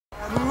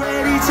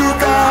to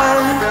go.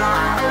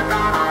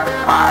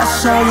 I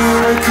saw you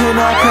looking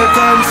up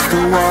against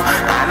the wall,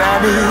 and I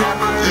knew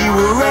you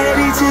were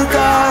ready to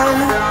go.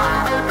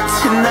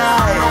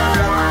 Tonight,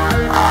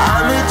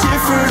 I'm a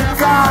different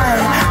guy.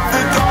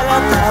 Forget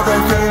about the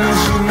things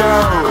you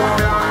know.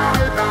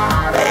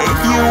 If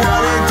you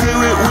wanna do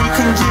it, we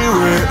can do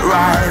it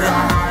right.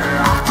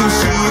 I can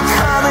see you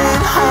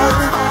coming home,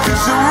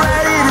 'cause I'm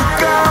ready to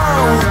go.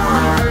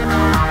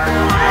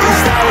 Is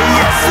that a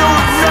yes or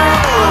a no?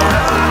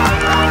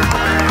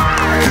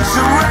 'Cause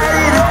I'm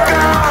ready to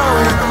go.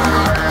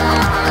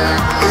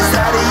 Is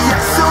that a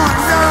yes or a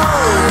no?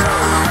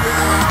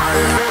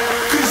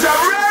 'Cause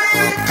I'm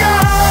ready to go.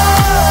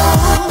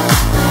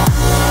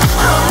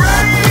 I'm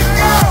ready to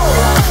go.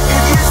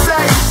 If you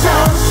say so.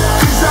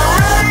 'Cause I'm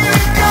ready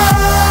to go.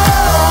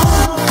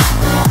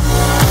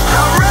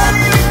 I'm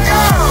ready to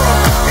go.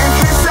 If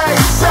you say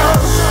so.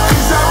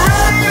 'Cause I'm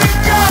ready to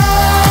go.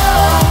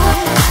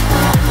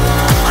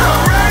 I'm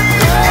ready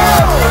to go.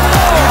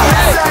 If you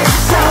say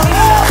so.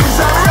 'Cause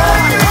I'm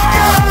ready to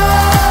go.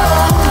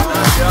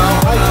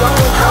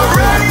 I'm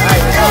ready to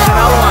go.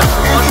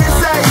 If you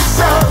say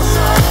so.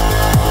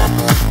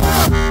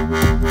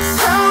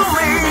 Tell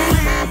me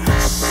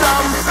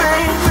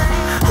something.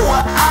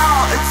 We're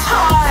out of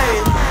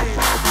time.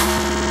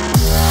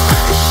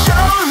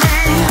 Show me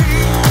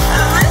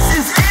this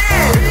is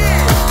it.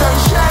 Don't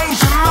change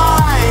your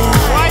mind.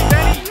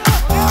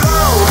 Go.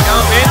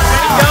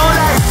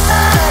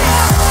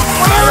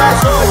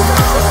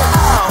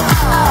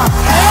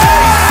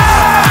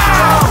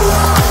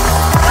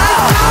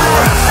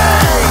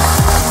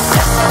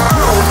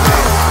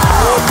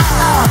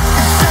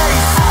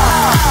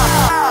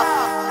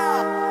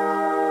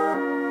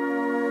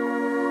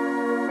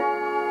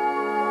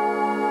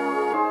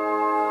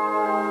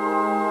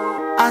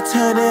 I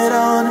turn it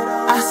on,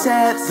 I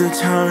set the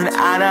tone,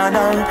 and I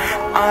know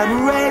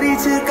I'm ready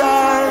to go.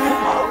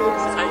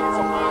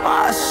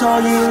 I saw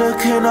you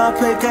looking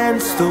up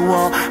against the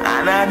wall,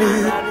 and I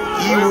knew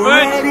you were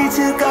ready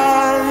to go.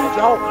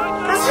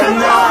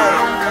 Tonight,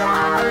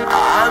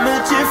 I'm a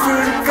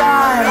different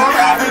guy.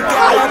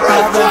 Forget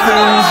about the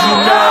things you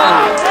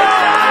know.